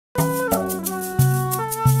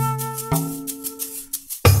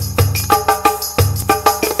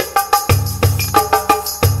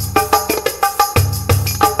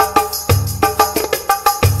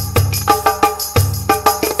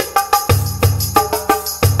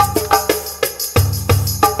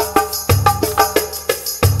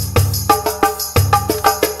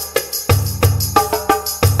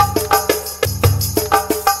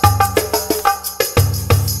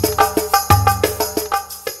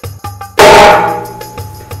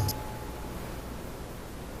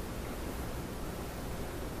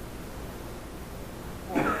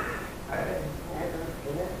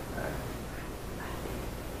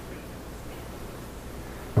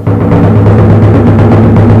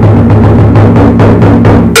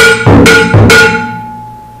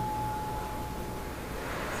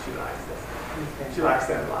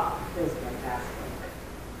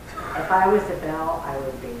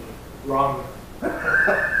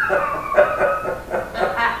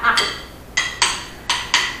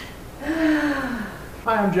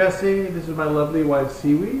I'm Jesse. This is my lovely wife,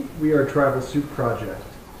 Seaweed. We are a Tribal Soup Project.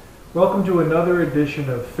 Welcome to another edition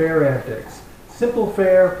of Fare Antics. Simple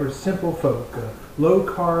fare for simple folk. A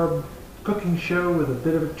low-carb cooking show with a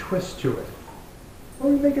bit of a twist to it.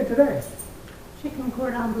 What are you making today? Chicken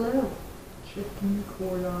Cordon Bleu. Chicken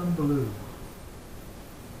Cordon Bleu.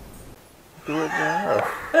 Do it now.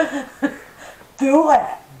 Do it.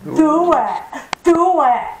 Do it. Do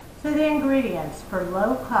it. So the ingredients for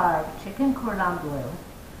low-carb chicken Cordon Bleu.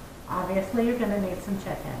 Obviously, you're going to need some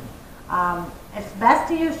chicken. It's best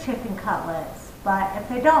to use chicken cutlets, but if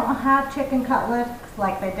they don't have chicken cutlets,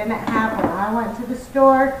 like they didn't have when I went to the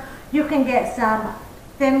store, you can get some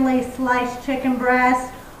thinly sliced chicken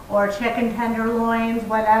breast or chicken tenderloins,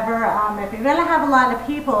 whatever. If you're going to have a lot of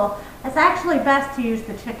people, it's actually best to use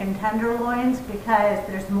the chicken tenderloins because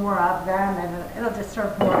there's more of them and it'll just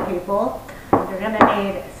serve more people. You're going to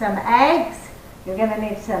need some eggs, you're going to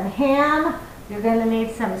need some ham, you're going to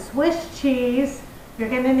need some Swiss cheese, you're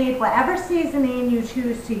going to need whatever seasoning you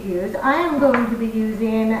choose to use. I am going to be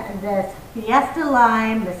using this Fiesta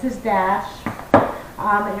Lime, this is Dash.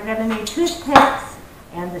 You're going to need toothpicks.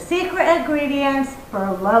 And the secret ingredients for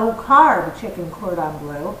low-carb chicken Cordon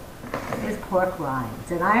Bleu is pork rinds.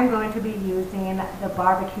 And I'm going to be using the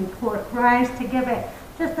barbecue pork rinds to give it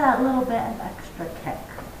just that little bit of extra kick.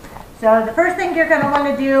 So the first thing you're going to want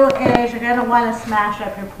to do is you're going to want to smash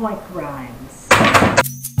up your pork rinds.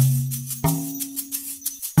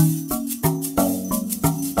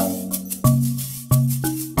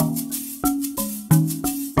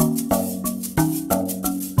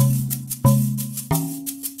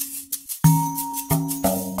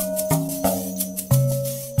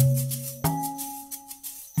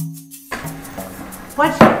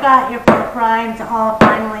 Once you've got your pork rinds all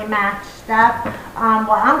finally matched up,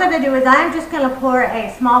 what I'm going to do is I'm just going to pour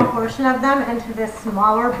a small portion of them into this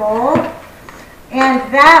smaller bowl. And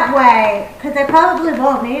that way, because I probably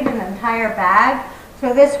won't need an entire bag,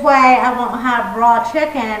 so this way I won't have raw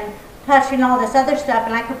chicken touching all this other stuff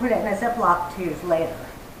and I can put it in a Ziploc to use later.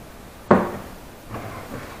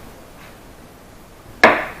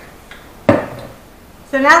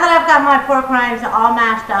 So now that I've got my pork rinds all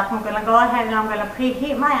mashed up, I'm going to go ahead and I'm going to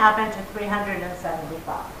preheat my oven to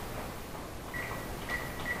 375.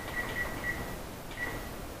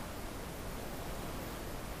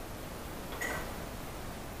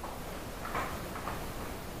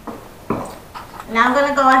 Now I'm going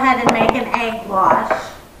to go ahead and make an egg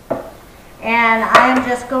wash. And I am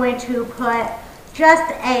just going to put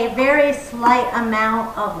just a very slight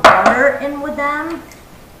amount of water in with them.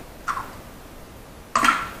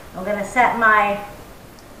 I'm going to set my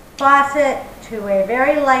faucet to a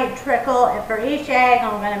very light trickle, and for each egg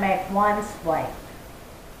I'm going to make one swipe,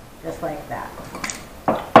 just like that.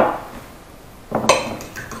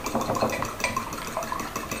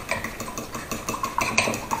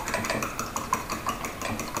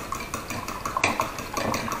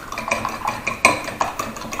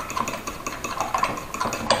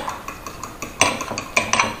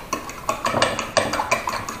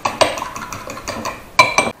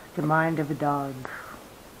 The mind of a dog.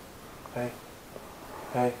 Hey.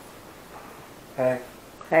 Hey. Hey.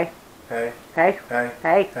 Hey. Hey. Hey. Hey.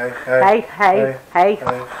 Hey. Hey. Hey. Hey. Hey.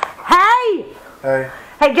 Hey. Hey.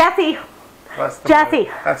 Hey, Jesse. Jesse.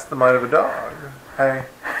 That's the mind of a dog. Hey.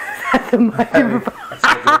 That's the mind of a dog.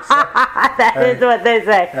 That is what they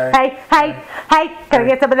say. Hey. Hey. Hey. Can I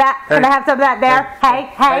get some of that? Can I have some of that there?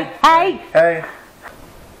 Hey. Hey. Hey. Hey.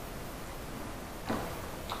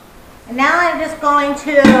 And now I'm just going to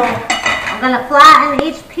flatten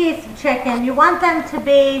each piece of chicken. You want them to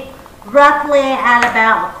be roughly at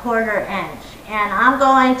about 1/4 inch. And I'm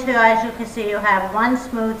going to, as you can see, you have one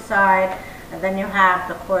smooth side and then you have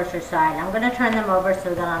the coarser side. I'm going to turn them over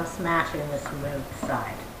so that I'm smashing the smooth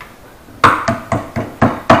side.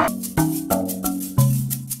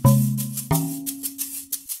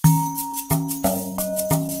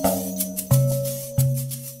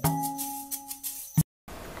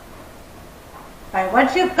 Alright,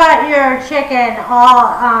 once you've got your chicken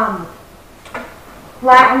all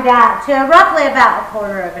flattened out to roughly about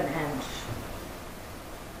 1/4 inch,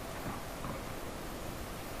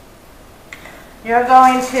 you're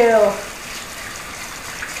going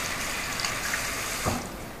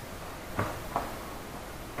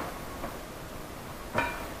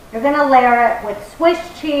to layer it with Swiss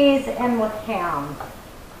cheese and with ham.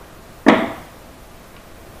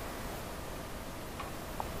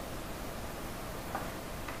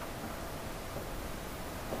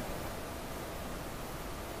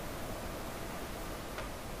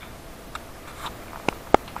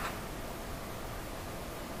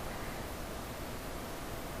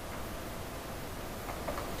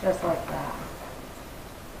 Just like that.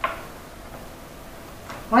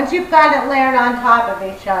 Once you've got it layered on top of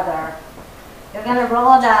each other, you're going to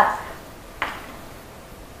roll it up.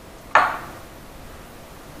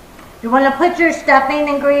 You want to put your stuffing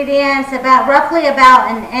ingredients roughly about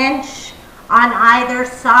an inch on either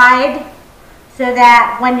side so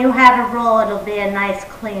that when you have a roll, it'll be a nice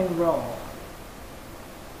clean roll.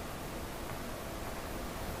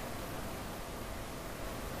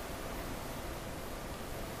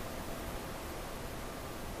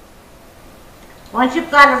 Once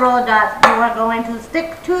you've got it rolled up, you are going to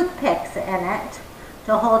stick toothpicks in it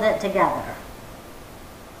to hold it together.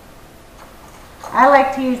 I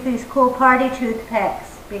like to use these Cool Party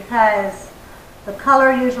toothpicks because the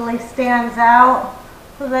color usually stands out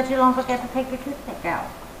so that you don't forget to take your toothpick out.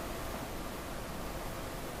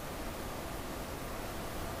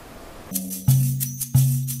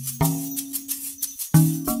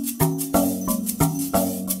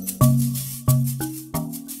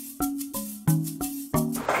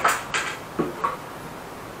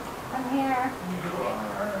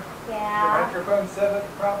 Microphone set up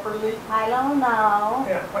properly? I don't know.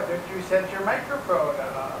 Yeah, why don't you set your microphone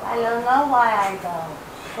up? I don't know why I don't.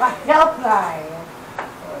 Why don't I?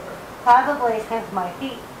 Probably because my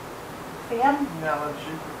feet. See them? Now let's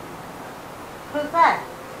shoot. Who's that?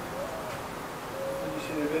 Did you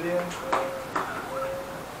see the video?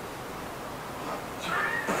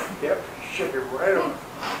 Yep, shook it right on.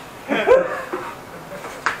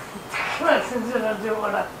 Listen to them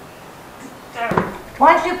doing it.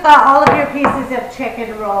 Once you've got all of your pieces of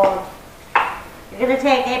chicken rolled, you're going to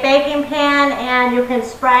take a baking pan and you can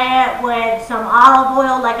spray it with some olive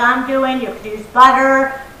oil like I'm doing. You could use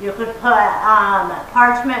butter. You could put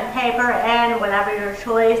parchment paper in, whatever your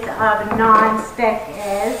choice of non-stick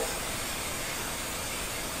is.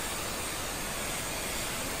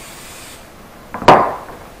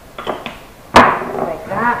 Like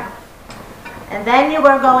that. And then you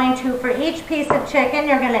are going to, for each piece of chicken,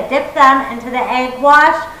 you're going to dip them into the egg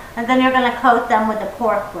wash, and then you're going to coat them with the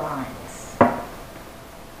pork rinds.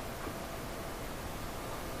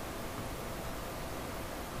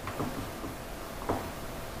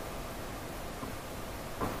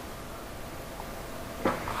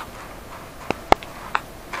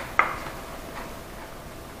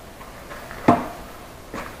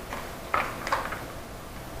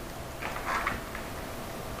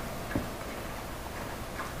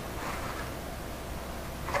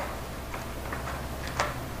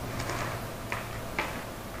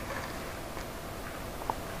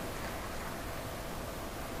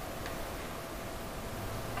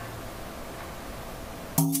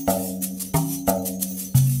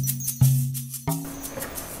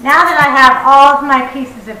 Now that I have all of my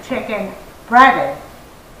pieces of chicken breaded,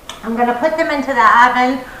 I'm going to put them into the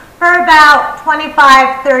oven for about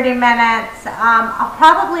 25-30 minutes. I'll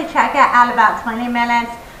probably check it at about 20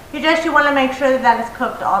 minutes. You want to make sure that it's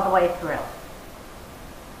cooked all the way through.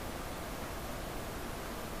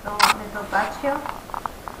 Don't want me to touch you?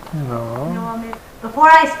 No. You want me? Before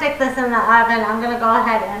I stick this in the oven, I'm going to go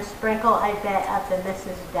ahead and sprinkle a bit of the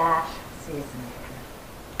Mrs. Dash seasoning.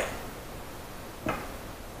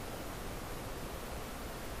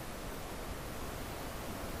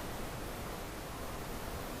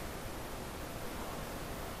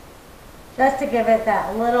 Just to give it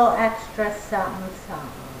that little extra something, something.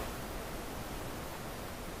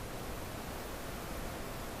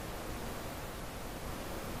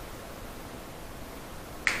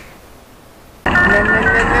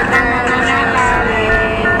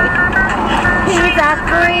 He's a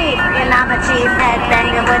freak, and I'm a cheap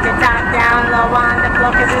headbanger with the top down low on the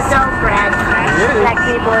floor because it's so fresh. Really? Like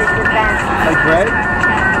B-boys the best. Like bread?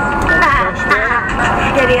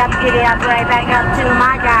 Giddy up, right back up to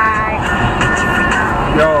my guy.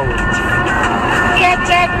 Yo. Get.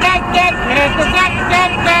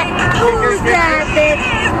 Who's that bitch?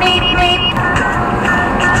 Meep.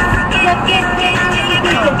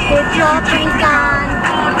 Get your drink on.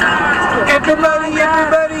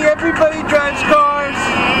 Everybody drives cars.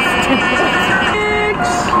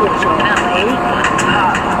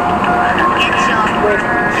 With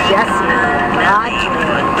Jesse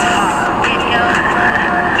Rogers. Get your.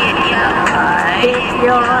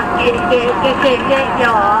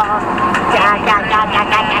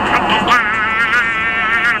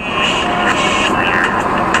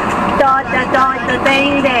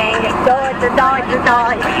 Ding ding,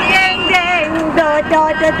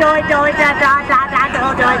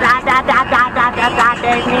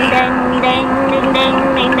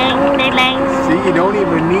 See, you don't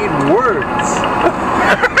even need words.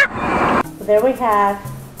 There we have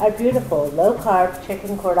our beautiful low-carb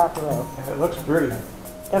chicken cordon bleu. It looks pretty.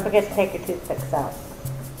 Don't forget to take your toothpicks out.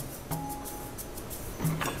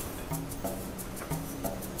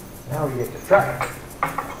 Now we get to try it.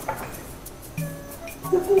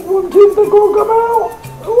 This is one toothpick won't come out.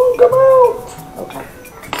 It won't come out. Okay.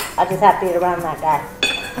 I just have to eat around that guy.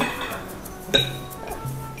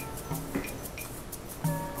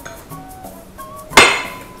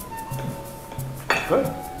 Good.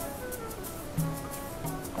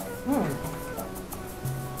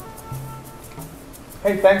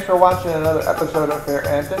 Hey, thanks for watching another episode of Fare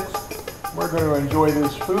Antics. We're going to enjoy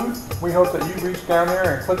this food. We hope that you reach down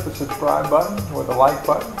there and click the subscribe button or the like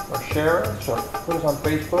button or share us or put us on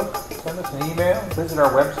Facebook, send us an email, visit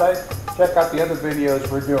our website, check out the other videos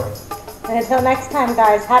we're doing. And until next time,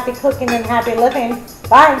 guys, happy cooking and happy living.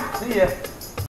 Bye. See ya.